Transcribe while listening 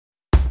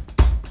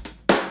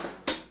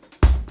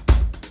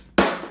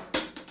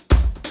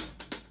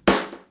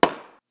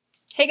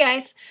Hey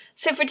guys!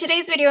 So for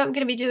today's video I'm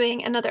going to be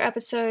doing another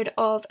episode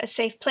of A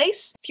Safe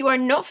Place. If you are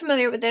not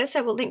familiar with this,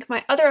 I will link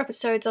my other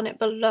episodes on it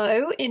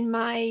below in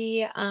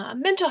my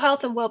mental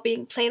health and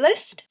well-being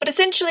playlist. But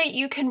essentially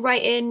you can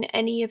write in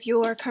any of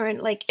your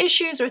current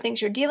issues or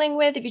things you're dealing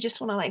with if you just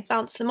want to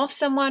bounce them off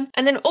someone.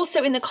 And then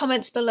also in the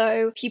comments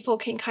below people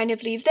can kind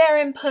of leave their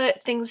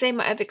input, things they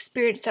might have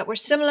experienced that were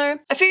similar.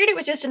 I figured it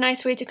was just a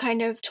nice way to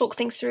kind of talk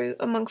things through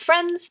among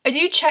friends. I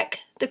do check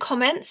the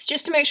comments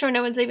just to make sure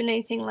no one's leaving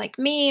anything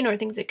mean or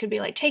things that could be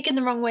taken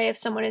the wrong way if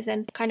someone is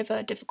in kind of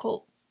a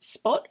difficult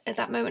spot at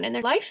that moment in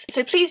their life.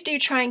 So please do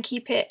try and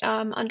keep it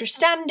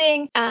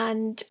understanding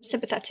and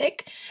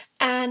sympathetic,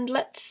 and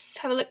let's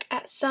have a look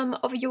at some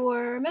of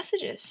your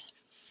messages.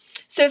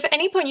 So if at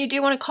any point you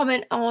do want to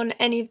comment on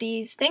any of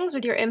these things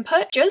with your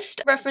input,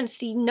 just reference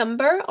the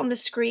number on the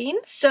screen.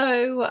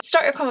 So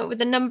start your comment with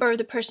the number of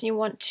the person you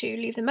want to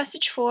leave the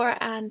message for,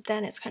 and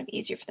then it's kind of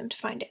easier for them to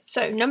find it.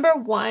 So number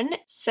 1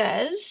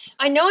 says,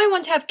 I know I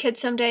want to have kids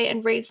someday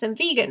and raise them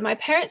vegan. My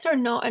parents are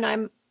not, and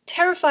I'm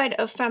terrified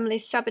of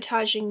families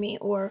sabotaging me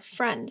or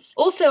friends.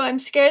 Also, I'm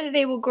scared that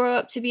they will grow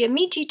up to be a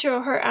meat eater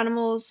or hurt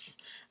animals,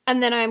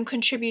 and then I'm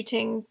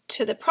contributing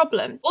to the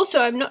problem. Also,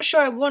 I'm not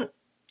sure I want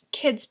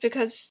kids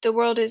because the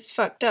world is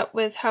fucked up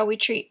with how we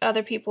treat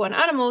other people and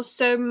animals.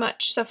 So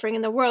much suffering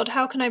in the world.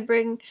 How can I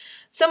bring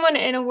someone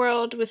in a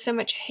world with so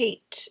much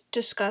hate,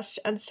 disgust,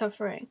 and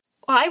suffering?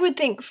 Well, I would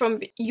think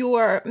from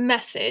your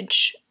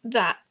message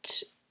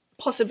that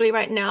possibly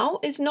right now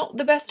is not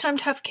the best time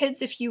to have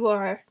kids if you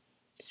are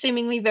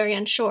seemingly very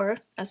unsure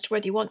as to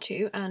whether you want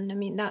to, and I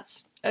mean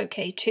that's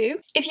okay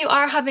too. If you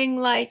are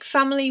having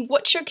family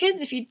watch your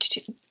kids, if you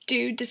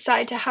do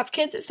decide to have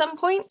kids at some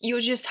point, you'll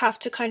just have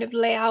to kind of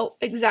lay out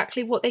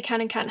exactly what they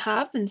can and can't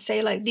have and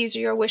say these are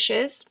your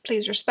wishes,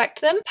 please respect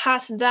them.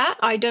 Past that,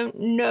 I don't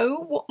know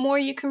what more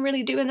you can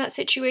really do in that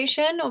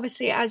situation.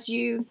 Obviously, as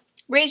you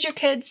raise your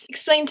kids,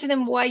 explain to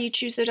them why you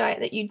choose the diet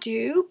that you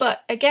do,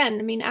 but again,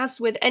 I mean, as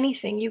with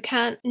anything, you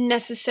can't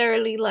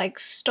necessarily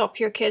stop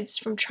your kids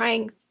from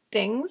trying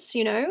things,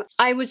 you know.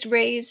 I was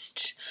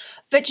raised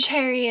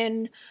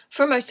vegetarian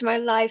for most of my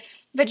life,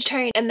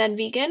 vegetarian and then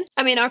vegan.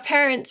 I mean, our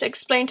parents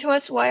explained to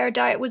us why our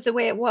diet was the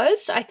way it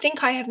was. I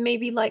think I have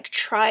maybe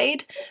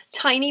tried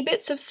tiny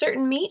bits of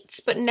certain meats,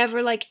 but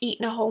never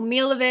eaten a whole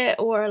meal of it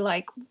or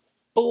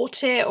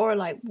bought it or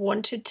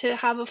wanted to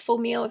have a full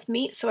meal of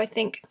meat. So I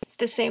think it's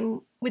the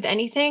same with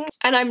anything.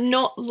 And I'm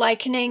not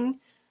likening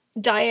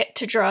diet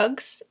to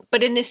drugs,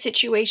 but in this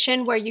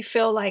situation where you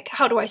feel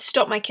how do I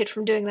stop my kid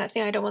from doing that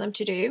thing I don't want them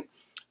to do,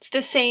 it's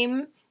the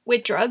same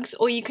with drugs.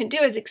 All you can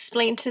do is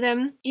explain to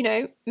them, you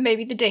know,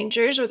 maybe the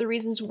dangers or the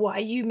reasons why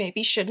you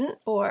maybe shouldn't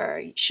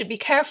or should be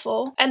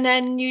careful, and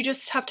then you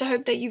just have to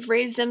hope that you've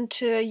raised them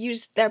to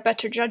use their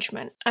better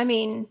judgment. I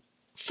mean,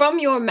 from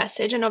your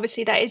message, and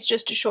obviously that is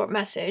just a short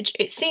message,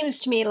 it seems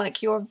to me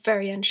like you're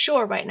very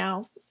unsure right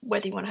now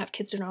whether you want to have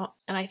kids or not,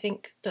 and I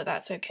think that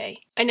that's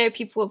okay. I know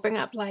people will bring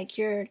up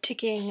your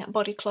ticking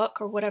body clock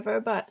or whatever,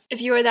 but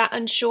if you are that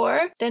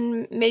unsure,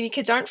 then maybe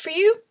kids aren't for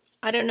you.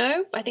 I don't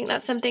know. I think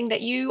that's something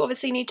that you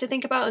obviously need to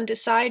think about and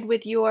decide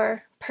with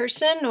your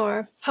person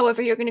or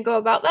however you're going to go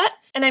about that.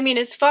 And I mean,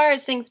 as far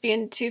as things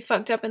being too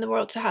fucked up in the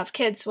world to have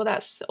kids, well,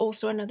 that's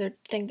also another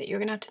thing that you're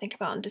going to have to think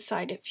about and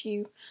decide if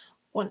you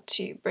want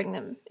to bring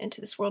them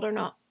into this world or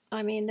not.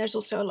 I mean, there's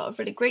also a lot of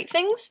really great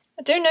things.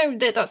 I don't know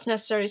that that's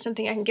necessarily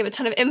something I can give a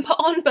ton of input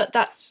on, but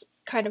that's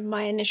kind of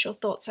my initial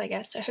thoughts, I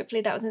guess. So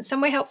hopefully that was in some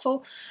way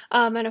helpful.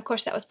 And of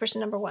course, that was person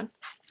number 1.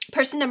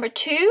 Person number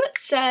 2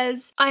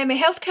 says, I am a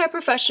healthcare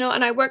professional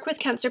and I work with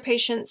cancer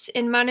patients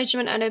in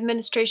management and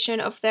administration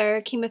of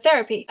their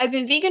chemotherapy. I've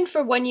been vegan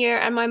for 1 year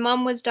and my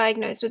mom was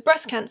diagnosed with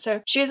breast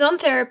cancer. She is on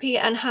therapy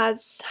and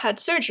has had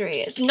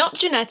surgery. It's not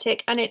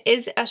genetic and it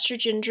is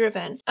estrogen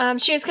driven.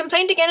 She has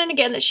complained again and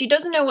again that she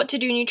doesn't know what to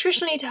do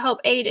nutritionally to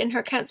help aid in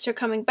her cancer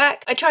coming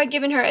back. I tried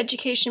giving her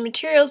education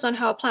materials on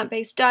how a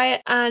plant-based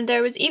diet, and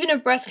there was even a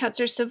breast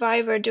cancer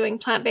survivor doing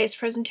plant-based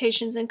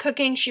presentations and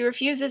cooking. She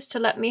refuses to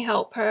let me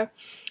help her.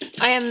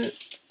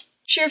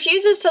 She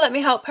refuses to let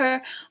me help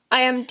her.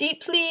 I am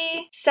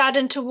deeply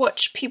saddened to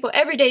watch people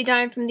every day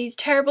dying from these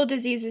terrible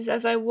diseases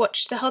as I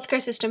watch the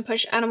healthcare system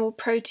push animal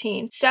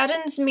protein.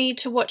 Saddens me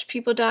to watch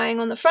people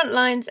dying on the front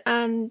lines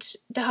and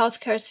the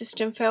healthcare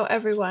system fail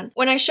everyone.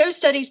 When I show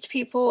studies to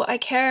people I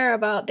care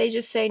about, they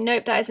just say,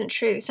 nope, that isn't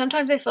true.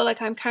 Sometimes I feel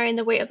like I'm carrying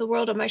the weight of the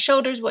world on my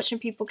shoulders, watching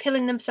people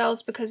killing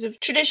themselves because of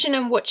tradition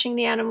and watching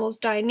the animals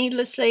die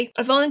needlessly.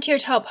 I volunteer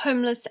to help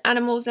homeless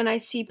animals and I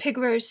see pig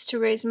roasts to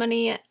raise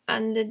money,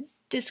 and the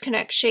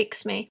disconnect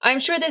shakes me. I'm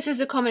sure this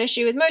is a common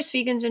issue with most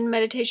vegans and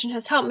meditation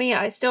has helped me.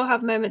 I still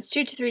have moments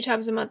 2 to 3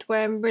 times a month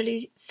where I'm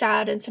really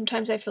sad and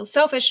sometimes I feel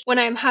selfish when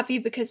I'm happy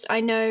because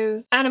I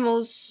know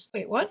animals...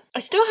 Wait, what?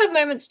 I still have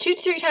moments 2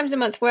 to 3 times a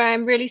month where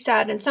I'm really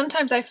sad and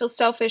sometimes I feel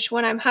selfish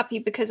when I'm happy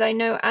because I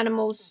know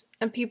animals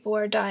and people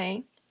are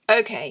dying.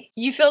 Okay,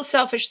 you feel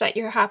selfish that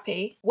you're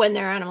happy when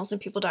there are animals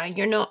and people dying.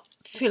 You're not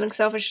feeling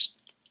selfish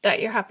that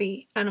you're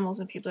happy animals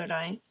and people are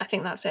dying. I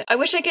think that's it. I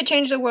wish I could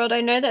change the world.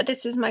 I know that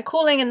this is my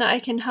calling and that I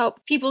can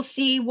help people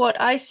see what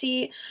I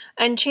see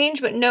and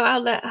change, but no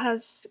outlet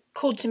has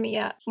called to me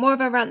yet. More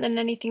of a rant than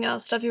anything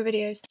else. Love your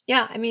videos.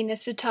 Yeah, I mean,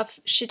 it's a tough,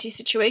 shitty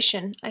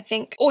situation. I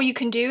think all you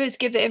can do is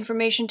give the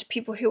information to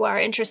people who are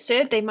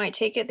interested. They might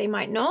take it, they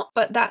might not,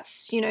 but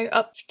that's, you know,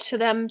 up to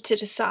them to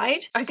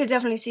decide. I could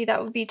definitely see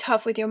that would be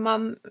tough with your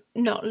mum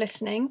not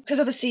listening, because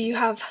obviously you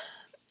have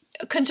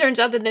concerns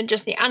other than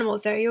just the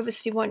animals there. You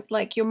obviously want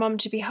like your mum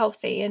to be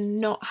healthy and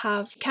not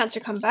have cancer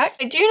come back.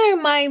 I do know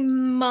my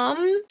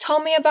mum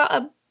told me about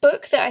a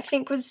book that I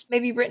think was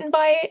maybe written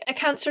by a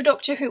cancer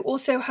doctor who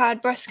also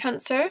had breast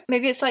cancer.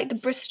 Maybe it's like the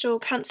Bristol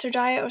Cancer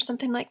Diet or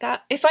something like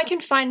that. If I can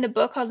find the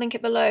book, I'll link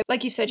it below.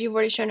 Like you said, you've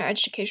already shown her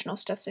educational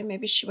stuff, so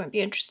maybe she won't be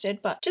interested,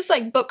 but just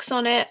like books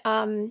on it.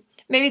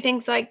 Maybe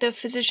things like the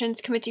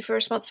Physicians Committee for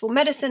Responsible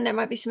Medicine, there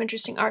might be some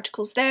interesting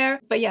articles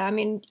there. But yeah, I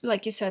mean,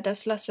 like you said,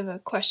 that's less of a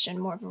question,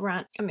 more of a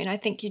rant. I mean, I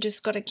think you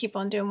just got to keep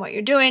on doing what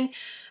you're doing.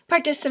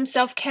 Practice some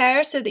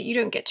self-care so that you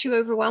don't get too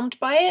overwhelmed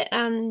by it.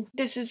 And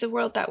this is the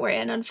world that we're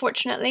in,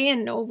 unfortunately,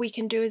 and all we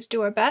can do is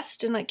do our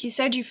best. And like you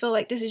said, you feel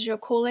like this is your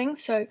calling.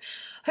 So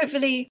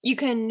hopefully you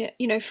can,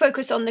 you know,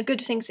 focus on the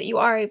good things that you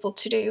are able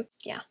to do.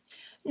 Yeah.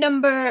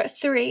 Number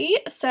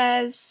 3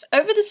 says,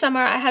 over the summer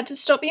I had to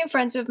stop being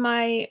friends with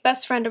my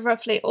best friend of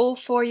roughly all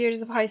 4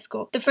 years of high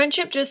school. The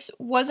friendship just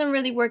wasn't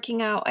really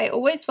working out. I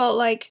always felt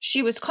like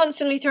she was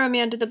constantly throwing me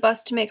under the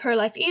bus to make her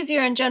life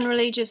easier and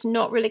generally just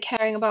not really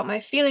caring about my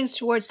feelings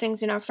towards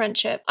things in our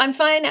friendship. I'm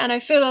fine and I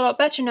feel a lot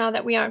better now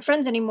that we aren't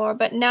friends anymore,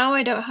 but now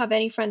I don't have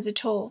any friends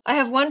at all. I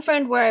have one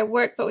friend where I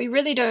work, but we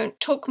really don't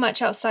talk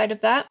much outside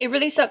of that. It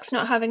really sucks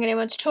not having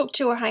anyone to talk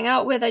to or hang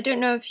out with. I don't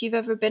know if you've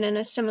ever been in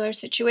a similar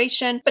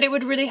situation, but it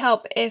would really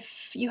help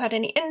if you had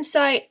any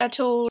insight at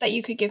all that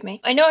you could give me.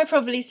 I know I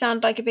probably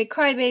sound like a big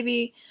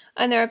crybaby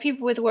and there are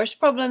people with worse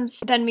problems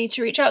than me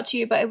to reach out to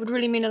you, but it would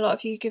really mean a lot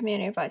if you could give me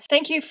any advice.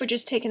 Thank you for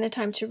just taking the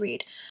time to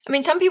read. I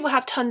mean, some people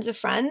have tons of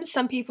friends,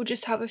 some people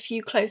just have a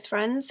few close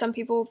friends, some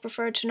people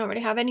prefer to not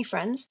really have any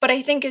friends, but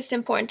I think it's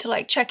important to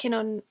like check in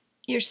on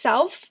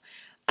yourself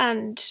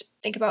and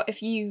think about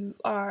if you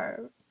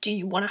are, do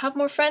you want to have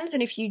more friends?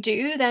 And if you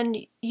do, then,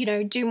 you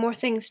know, do more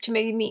things to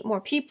maybe meet more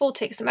people,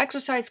 take some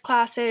exercise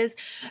classes,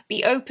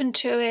 be open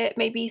to it,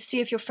 maybe see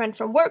if your friend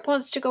from work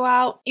wants to go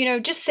out. You know,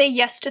 just say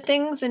yes to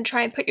things and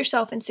try and put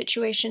yourself in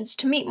situations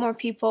to meet more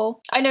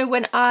people. I know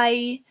when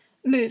I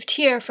moved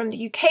here from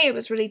the UK, it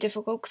was really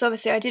difficult because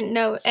obviously I didn't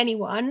know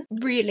anyone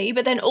really,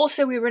 but then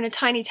also we were in a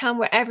tiny town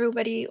where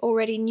everybody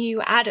already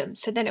knew Adam,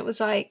 so then it was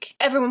like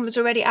everyone was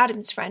already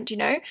Adam's friend, you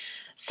know?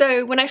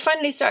 So when I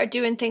finally started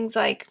doing things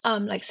like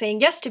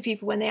saying yes to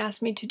people when they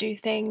asked me to do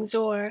things,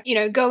 or, you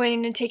know,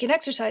 going and taking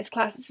exercise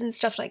classes and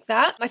stuff like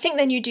that, I think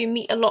then you do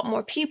meet a lot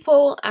more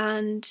people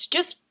and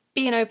just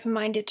being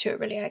open-minded to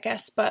it really, I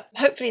guess, but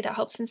hopefully that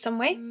helps in some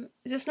way.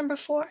 Is this number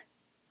 4?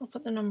 I'll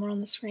put the number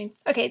on the screen.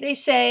 Okay, they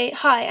say,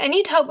 hi, I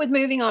need help with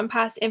moving on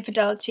past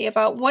infidelity.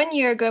 About 1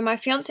 year ago, my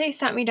fiance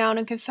sat me down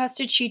and confessed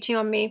to cheating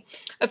on me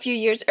a few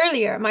years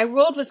earlier. My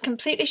world was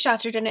completely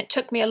shattered and it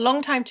took me a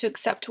long time to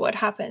accept what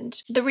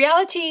happened. The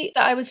reality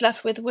that I was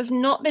left with was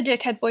not the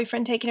dickhead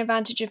boyfriend taking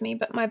advantage of me,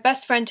 but my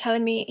best friend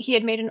telling me he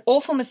had made an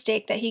awful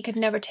mistake that he could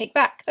never take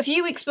back. A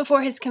few weeks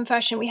before his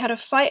confession, we had a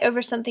fight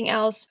over something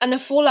else, and the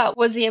fallout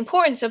was the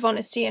importance of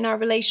honesty in our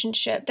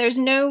relationship. There's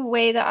no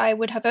way that I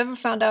would have ever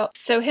found out,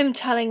 so him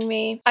telling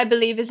me, I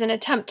believe, is an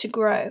attempt to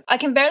grow. I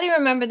can barely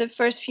remember the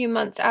first few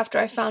months after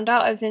I found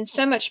out. I was in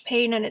so much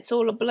pain and it's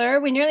all a blur.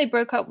 We nearly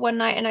broke up one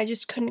night and I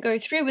just couldn't go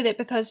through with it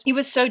because he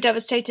was so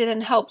devastated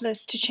and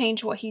helpless to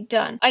change what he'd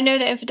done. I know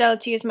that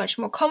infidelity is much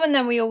more common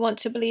than we all want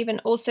to believe, and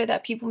also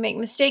that people make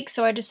mistakes,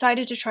 so I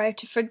decided to try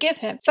to forgive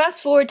him.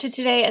 Fast forward to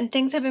today and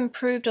things have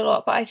improved a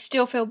lot, but I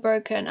still feel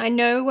broken. I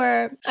know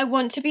where I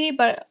want to be,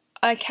 but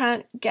I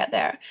can't get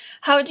there.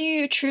 How do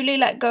you truly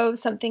let go of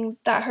something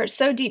that hurts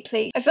so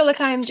deeply? I feel like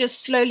I'm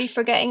just slowly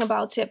forgetting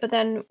about it, but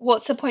then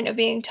what's the point of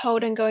being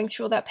told and going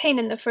through all that pain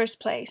in the first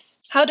place?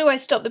 How do I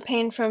stop the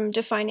pain from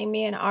defining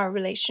me and our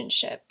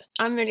relationship?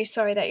 I'm really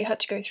sorry that you had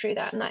to go through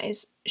that, and that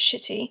is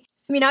shitty.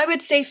 I mean, I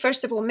would say,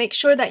 first of all, make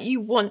sure that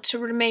you want to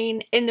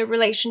remain in the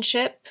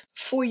relationship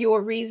for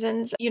your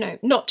reasons, you know,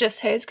 not just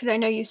his, because I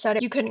know you said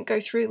it, you couldn't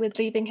go through with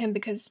leaving him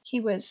because he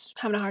was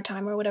having a hard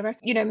time or whatever.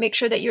 You know, make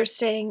sure that you're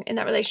staying in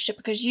that relationship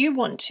because you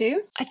want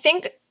to. I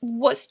think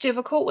what's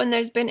difficult when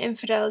there's been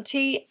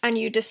infidelity and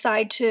you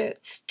decide to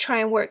try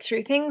and work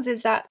through things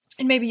is that,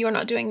 and maybe you're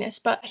not doing this,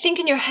 but I think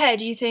in your head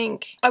you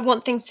think, I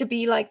want things to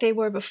be like they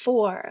were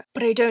before,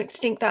 but I don't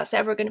think that's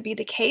ever going to be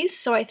the case.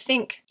 So I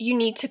think you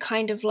need to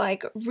kind of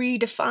like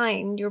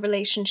redefine your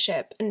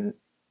relationship and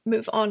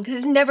move on, because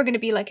it's never going to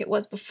be like it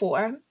was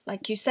before.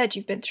 Like you said,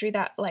 you've been through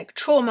that like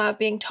trauma of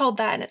being told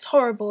that, and it's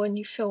horrible and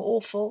you feel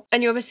awful,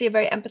 and you're obviously a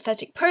very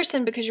empathetic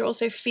person because you're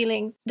also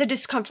feeling the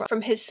discomfort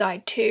from his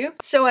side too.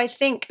 So I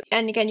think,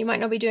 and again, you might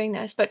not be doing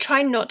this, but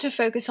try not to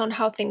focus on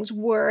how things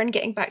were and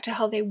getting back to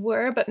how they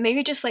were, but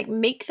maybe just like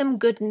make them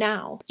good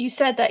now. You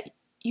said that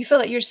you feel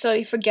like you're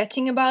slowly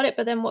forgetting about it,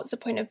 but then what's the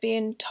point of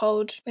being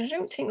told? I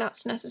don't think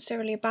that's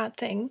necessarily a bad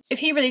thing. If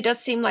he really does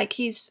seem like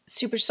he's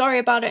super sorry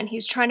about it and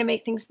he's trying to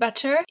make things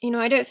better, you know,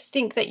 I don't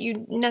think that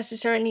you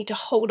necessarily need to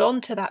hold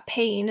on to that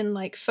pain and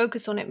like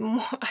focus on it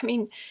more. I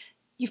mean,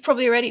 you've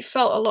probably already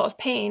felt a lot of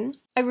pain.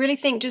 I really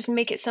think just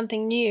make it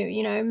something new,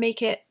 you know,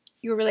 make it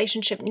your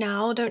relationship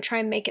now. Don't try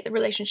and make it the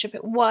relationship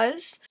it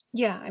was.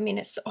 Yeah, I mean,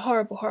 it's a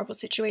horrible, horrible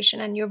situation,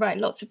 and you're right,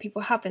 lots of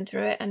people have been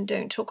through it and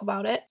don't talk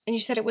about it. And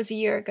you said it was a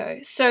year ago.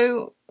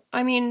 So,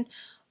 I mean,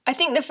 I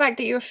think the fact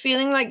that you're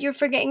feeling like you're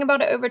forgetting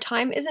about it over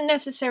time isn't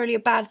necessarily a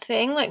bad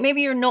thing. Like,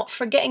 maybe you're not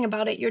forgetting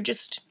about it, you're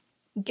just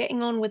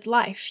getting on with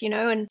life, you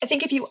know? And I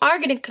think if you are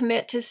going to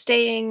commit to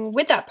staying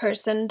with that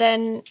person,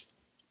 then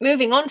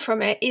moving on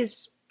from it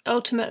is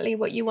ultimately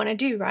what you want to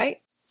do,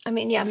 right? I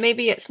mean, yeah,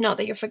 maybe it's not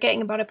that you're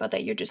forgetting about it, but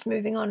that you're just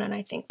moving on, and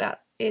I think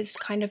that is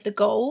kind of the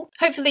goal.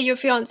 Hopefully your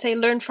fiance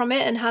learned from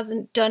it and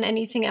hasn't done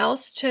anything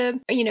else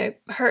to, you know,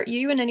 hurt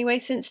you in any way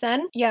since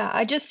then. Yeah,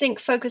 I just think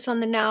focus on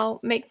the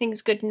now, make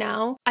things good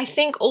now. I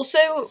think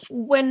also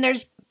when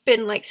there's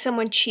been like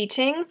someone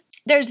cheating,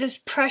 there's this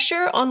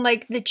pressure on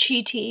like the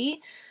cheatee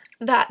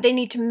that they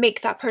need to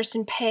make that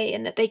person pay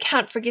and that they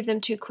can't forgive them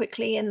too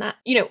quickly, and that,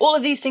 you know, all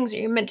of these things that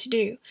you're meant to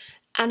do.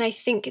 And I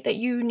think that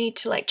you need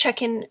to like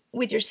check in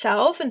with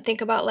yourself and think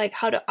about like,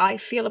 how do I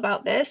feel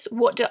about this?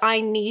 What do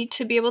I need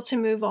to be able to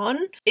move on?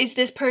 Is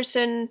this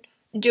person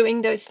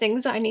doing those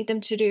things that I need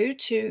them to do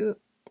to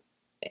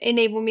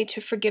enable me to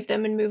forgive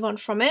them and move on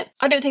from it?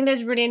 I don't think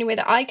there's really any way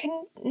that I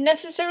can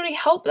necessarily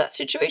help that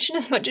situation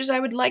as much as I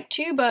would like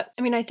to, but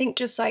I mean, I think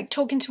just like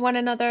talking to one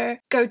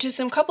another, go to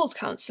some couples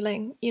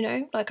counselling, you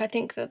know, like I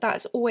think that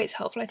that's always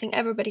helpful. I think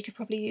everybody could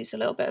probably use a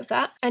little bit of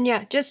that. And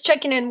yeah, just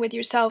checking in with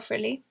yourself,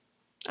 really.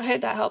 I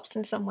hope that helps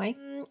in some way.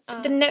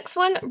 The next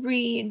one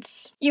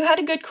reads, you had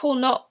a good call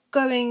not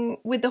going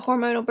with the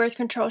hormonal birth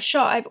control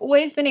shot. I've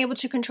always been able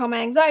to control my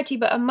anxiety,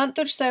 but a month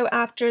or so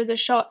after the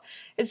shot,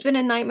 it's been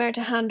a nightmare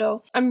to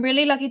handle. I'm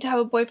really lucky to have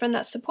a boyfriend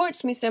that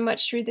supports me so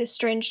much through this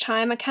strange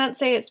time. I can't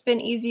say it's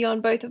been easy on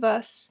both of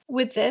us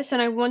with this,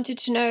 and I wanted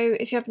to know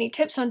if you have any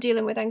tips on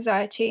dealing with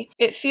anxiety.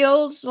 It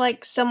feels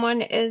like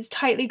someone is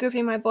tightly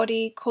gripping my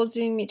body,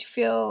 causing me to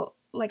feel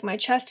like my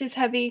chest is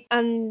heavy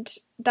and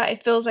that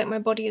it feels like my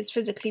body is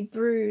physically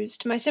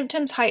bruised. My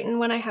symptoms heighten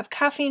when I have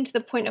caffeine to the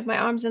point of my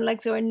arms and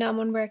legs are numb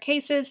on rare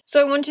cases. So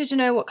I wanted to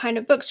know what kind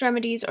of books,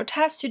 remedies, or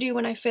tasks to do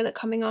when I feel it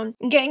coming on.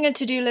 I'm getting a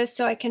to-do list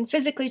so I can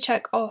physically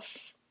check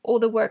off all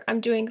the work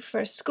I'm doing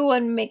for school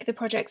and make the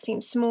project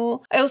seem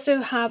small. I also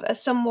have a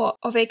somewhat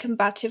of a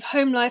combative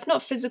home life,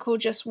 not physical,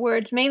 just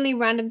words, mainly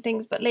random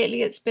things, but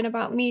lately it's been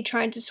about me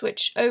trying to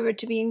switch over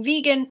to being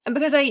vegan, and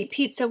because I eat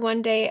pizza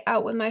one day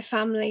out with my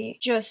family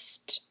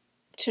just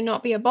to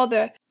not be a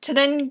bother, to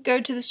then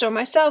go to the store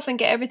myself and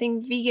get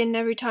everything vegan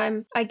every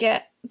time I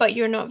get but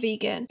you're not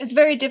vegan. It's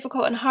very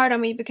difficult and hard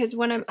on me because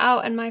when I'm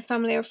out and my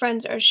family or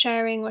friends are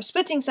sharing or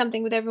splitting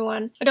something with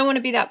everyone, I don't want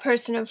to be that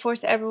person and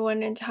force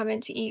everyone into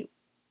having to eat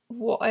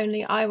what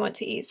only I want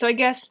to eat. So I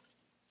guess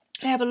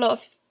I have a lot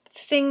of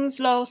things,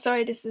 lol,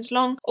 sorry this is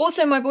long.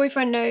 Also, my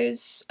boyfriend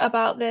knows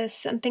about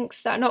this and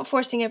thinks that not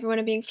forcing everyone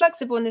and being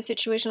flexible in a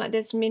situation like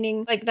this,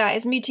 meaning like that,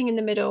 is meeting in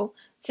the middle,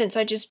 since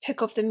I just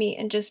pick off the meat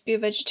and just be a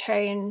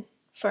vegetarian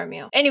for a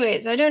meal.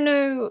 Anyways, I don't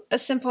know a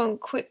simple and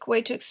quick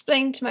way to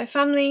explain to my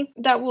family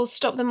that will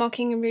stop the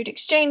mocking and rude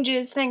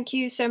exchanges. Thank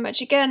you so much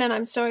again, and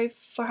I'm sorry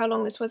for how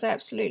long this was. I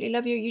absolutely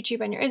love your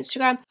YouTube and your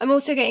Instagram. I'm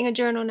also getting a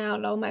journal now,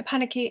 lol. My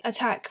panicky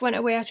attack went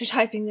away after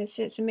typing this.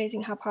 It's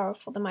amazing how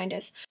powerful the mind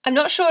is. I'm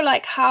not sure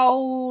like how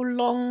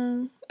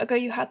long ago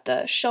you had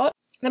the shot.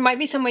 There might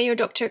be some way your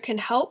doctor can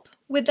help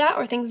with that,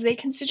 or things they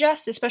can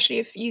suggest, especially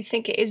if you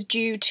think it is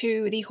due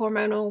to the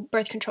hormonal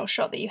birth control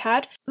shot that you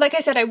had. Like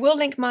I said, I will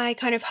link my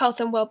kind of health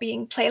and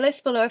well-being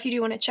playlist below if you do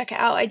want to check it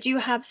out. I do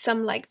have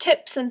some like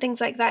tips and things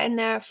like that in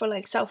there for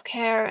like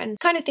self-care and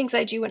kind of things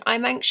I do when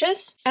I'm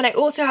anxious. And I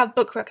also have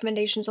book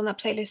recommendations on that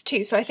playlist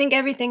too, so I think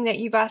everything that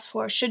you've asked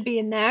for should be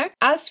in there.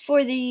 As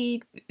for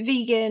the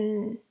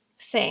vegan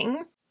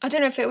thing, I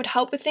don't know if it would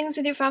help with things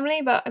with your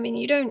family, but I mean,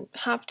 you don't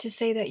have to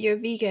say that you're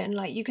vegan.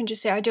 Like, you can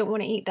just say, I don't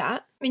want to eat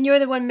that. I mean, you're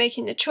the one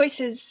making the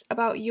choices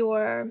about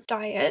your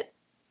diet,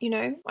 you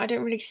know? I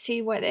don't really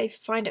see why they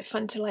find it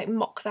fun to like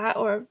mock that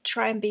or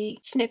try and be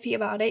snippy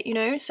about it, you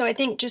know? So I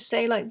think just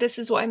say like, this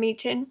is what I'm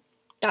eating.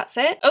 That's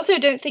it. Also,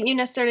 don't think you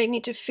necessarily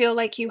need to feel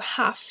like you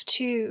have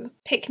to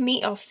pick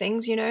meat off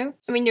things, you know?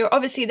 I mean, you're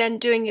obviously then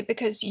doing it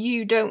because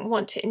you don't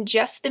want to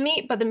ingest the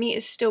meat, but the meat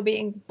is still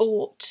being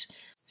bought.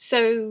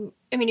 So,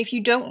 I mean, if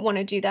you don't want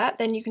to do that,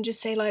 then you can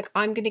just say like,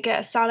 I'm going to get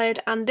a salad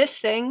and this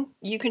thing.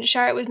 You can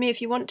share it with me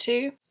if you want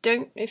to.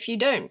 Don't if you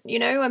don't, you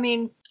know? I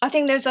mean, I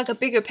think there's like a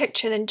bigger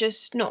picture than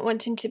just not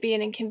wanting to be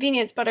an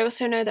inconvenience, but I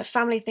also know that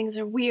family things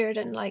are weird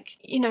and like,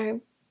 you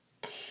know,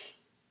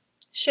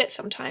 shit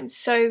sometimes.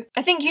 So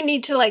I think you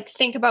need to like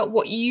think about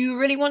what you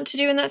really want to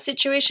do in that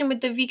situation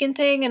with the vegan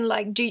thing, and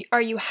like,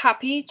 are you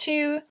happy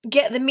to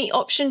get the meat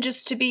option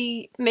just to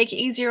make it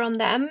easier on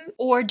them,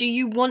 or do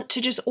you want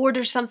to just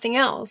order something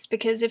else?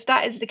 Because if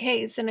that is the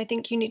case, then I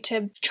think you need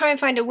to try and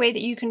find a way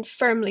that you can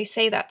firmly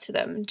say that to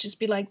them and just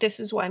be like, this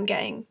is what I'm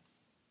getting.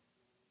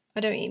 I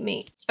don't eat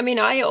meat. I mean,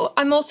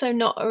 I'm also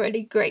not a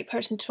really great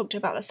person to talk to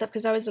about this stuff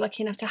because I was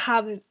lucky enough to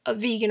have a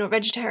vegan or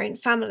vegetarian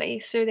family,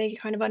 so they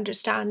kind of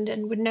understand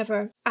and would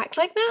never act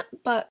like that.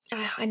 But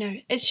I know,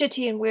 it's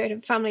shitty and weird,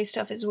 and family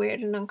stuff is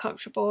weird and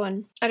uncomfortable,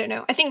 and I don't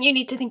know. I think you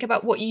need to think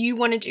about what you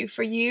want to do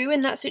for you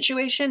in that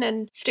situation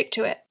and stick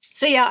to it.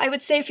 So yeah, I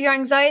would say for your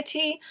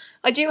anxiety,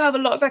 I do have a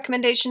lot of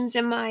recommendations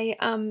in my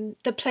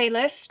the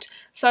playlist,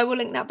 so I will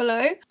link that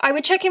below. I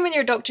would check in with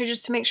your doctor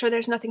just to make sure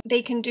there's nothing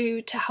they can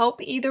do to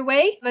help either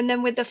way. And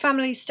then with the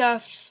family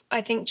stuff,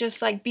 I think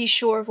just like be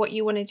sure of what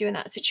you want to do in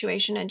that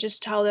situation and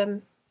just tell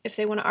them if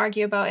they want to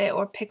argue about it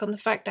or pick on the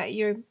fact that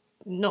you're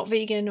not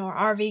vegan or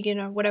are vegan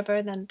or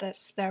whatever, then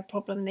that's their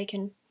problem. They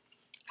can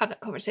have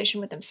that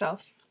conversation with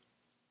themselves.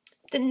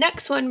 The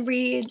next one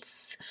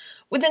reads,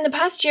 within the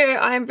past year,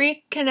 I am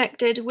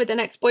reconnected with an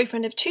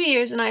ex-boyfriend of 2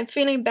 years and I am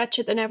feeling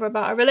better than ever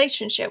about our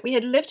relationship. We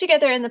had lived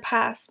together in the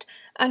past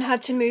and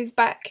had to move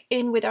back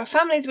in with our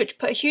families, which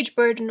put a huge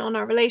burden on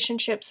our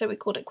relationship, so we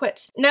called it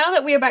quits. Now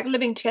that we are back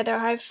living together,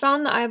 I have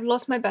found that I have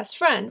lost my best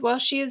friend. While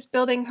she is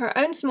building her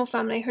own small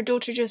family, her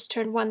daughter just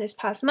turned 1 this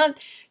past month,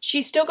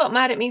 she still got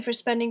mad at me for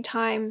spending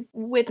time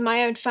with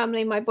my own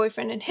family, my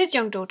boyfriend and his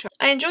young daughter.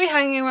 I enjoy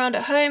hanging around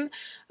at home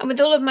and with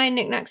all of my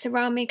knickknacks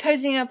around me,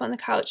 cozying up on the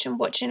couch and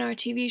watching our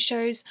TV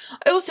shows.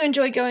 I also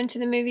enjoy going to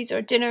the movies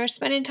or dinner.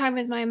 Spending time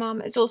with my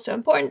mom is also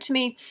important to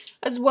me,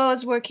 as well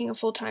as working a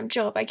full-time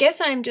job. I guess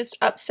I am just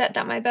upset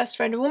that my best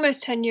friend of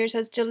almost 10 years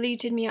has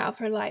deleted me out of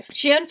her life.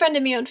 She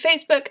unfriended me on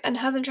Facebook and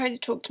hasn't tried to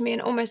talk to me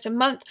in almost a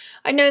month.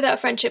 I know that a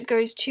friendship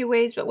goes 2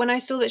 ways, but when I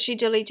saw that she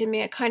deleted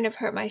me, it kind of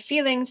hurt my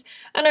feelings,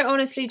 and I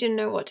honestly didn't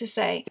know what to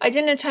say. I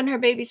didn't attend her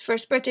baby's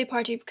first birthday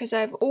party because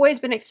I've always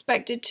been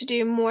expected to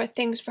do more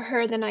things for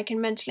her than I can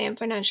mentally and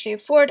financially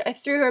afford. I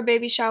threw her a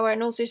baby shower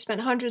and also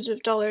spent hundreds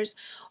of dollars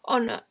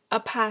on a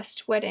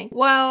past wedding.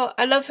 While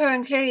I love her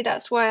and clearly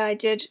that's why I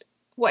did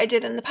what I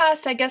did in the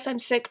past, I guess I'm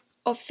sick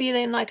of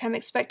feeling like I'm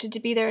expected to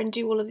be there and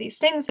do all of these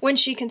things when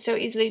she can so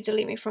easily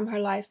delete me from her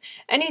life.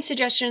 Any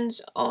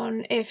suggestions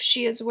on if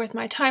she is worth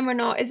my time or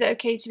not? Is it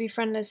okay to be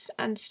friendless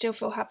and still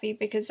feel happy?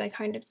 Because I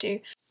kind of do.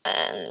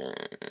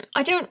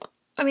 I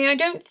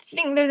don't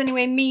think there's any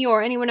way me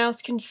or anyone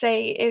else can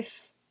say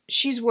if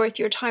she's worth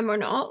your time or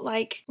not.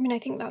 Like, I mean, I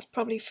think that's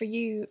probably for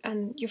you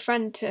and your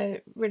friend to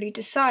really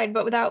decide,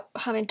 but without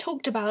having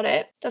talked about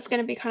it, that's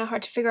going to be kind of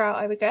hard to figure out,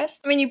 I would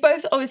guess. I mean, you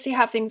both obviously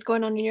have things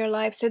going on in your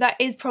life, so that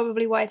is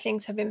probably why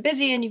things have been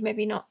busy and you've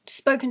maybe not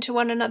spoken to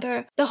one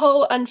another. The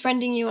whole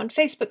unfriending you on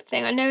Facebook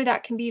thing, I know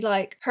that can be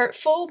like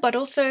hurtful, but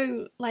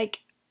also like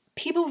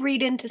people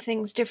read into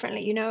things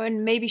differently, you know,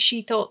 and maybe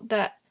she thought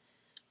that,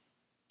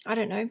 I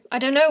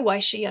don't know why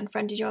she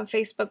unfriended you on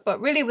Facebook,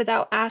 but really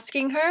without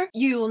asking her,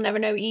 you will never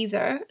know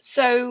either.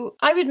 So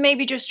I would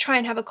maybe just try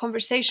and have a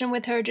conversation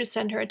with her, just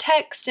send her a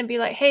text and be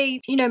like, hey,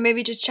 you know,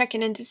 maybe just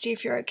checking in to see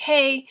if you're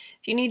okay,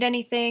 if you need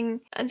anything,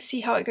 and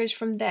see how it goes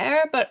from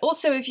there. But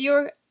also if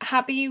you're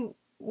happy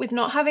with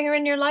not having her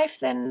in your life,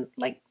 then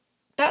like,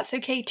 that's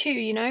okay too,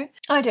 you know?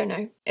 I don't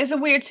know. It's a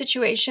weird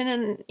situation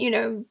and, you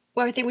know,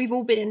 well, I think we've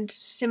all been in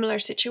similar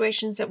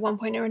situations at one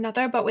point or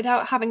another, but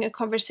without having a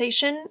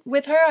conversation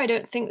with her, I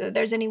don't think that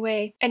there's any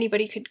way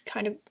anybody could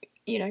kind of,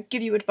 you know,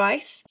 give you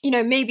advice. You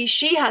know, maybe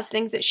she has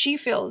things that she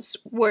feels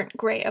weren't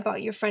great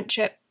about your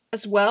friendship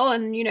as well,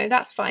 and you know,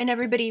 that's fine.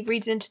 Everybody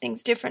reads into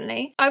things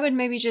differently. I would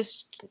maybe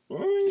just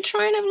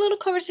try and have a little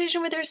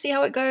conversation with her, see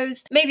how it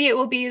goes. Maybe it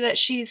will be that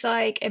she's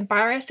like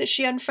embarrassed that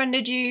she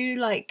unfriended you.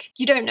 Like,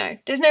 you don't know.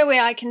 There's no way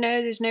I can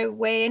know, there's no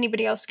way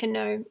anybody else can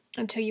know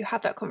until you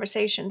have that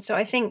conversation. So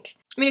I think,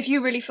 I mean, if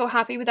you really feel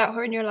happy without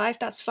her in your life,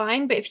 that's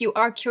fine, but if you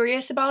are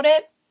curious about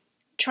it,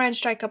 try and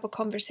strike up a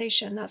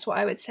conversation. That's what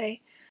I would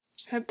say.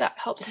 I hope that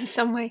helps in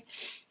some way.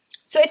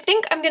 So I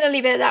think I'm going to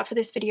leave it at that for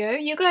this video.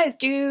 You guys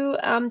do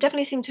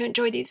definitely seem to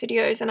enjoy these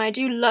videos, and I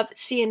do love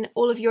seeing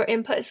all of your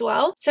input as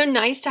well. So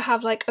nice to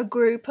have like a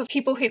group of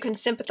people who can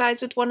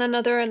sympathize with one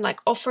another and like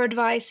offer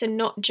advice and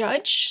not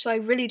judge. So I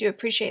really do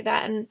appreciate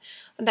that, and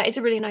that is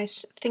a really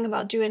nice thing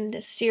about doing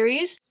this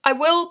series. I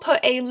will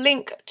put a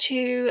link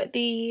to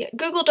the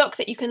Google Doc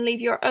that you can leave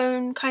your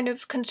own kind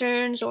of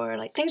concerns or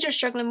like things you're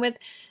struggling with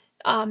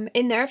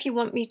in there if you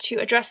want me to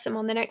address them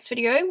on the next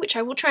video, which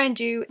I will try and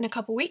do in a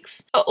couple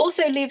weeks. I'll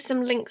also leave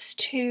some links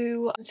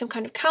to some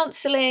kind of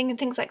counselling and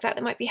things like that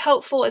that might be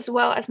helpful, as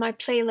well as my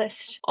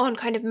playlist on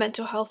kind of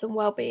mental health and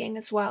well-being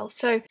as well.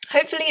 So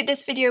hopefully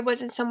this video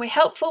was in some way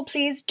helpful.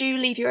 Please do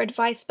leave your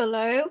advice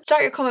below.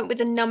 Start your comment with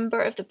the number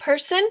of the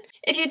person.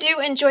 If you do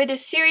enjoy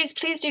this series,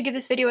 please do give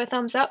this video a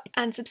thumbs up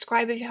and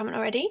subscribe if you haven't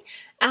already,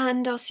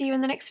 and I'll see you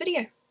in the next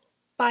video.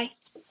 Bye.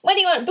 What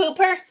do you want,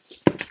 Booper?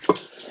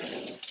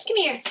 Come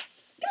here.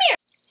 Come here.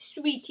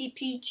 Sweetie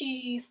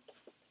Peachy.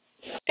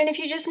 And if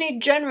you just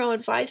need general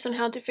advice on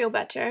how to feel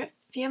better,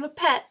 if you have a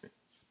pet,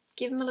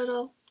 give him a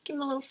little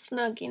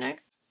snug, you know?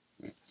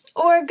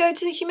 Or go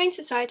to the Humane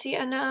Society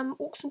and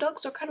walk some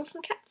dogs or cuddle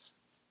some cats.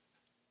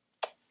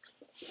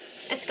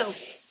 Let's go.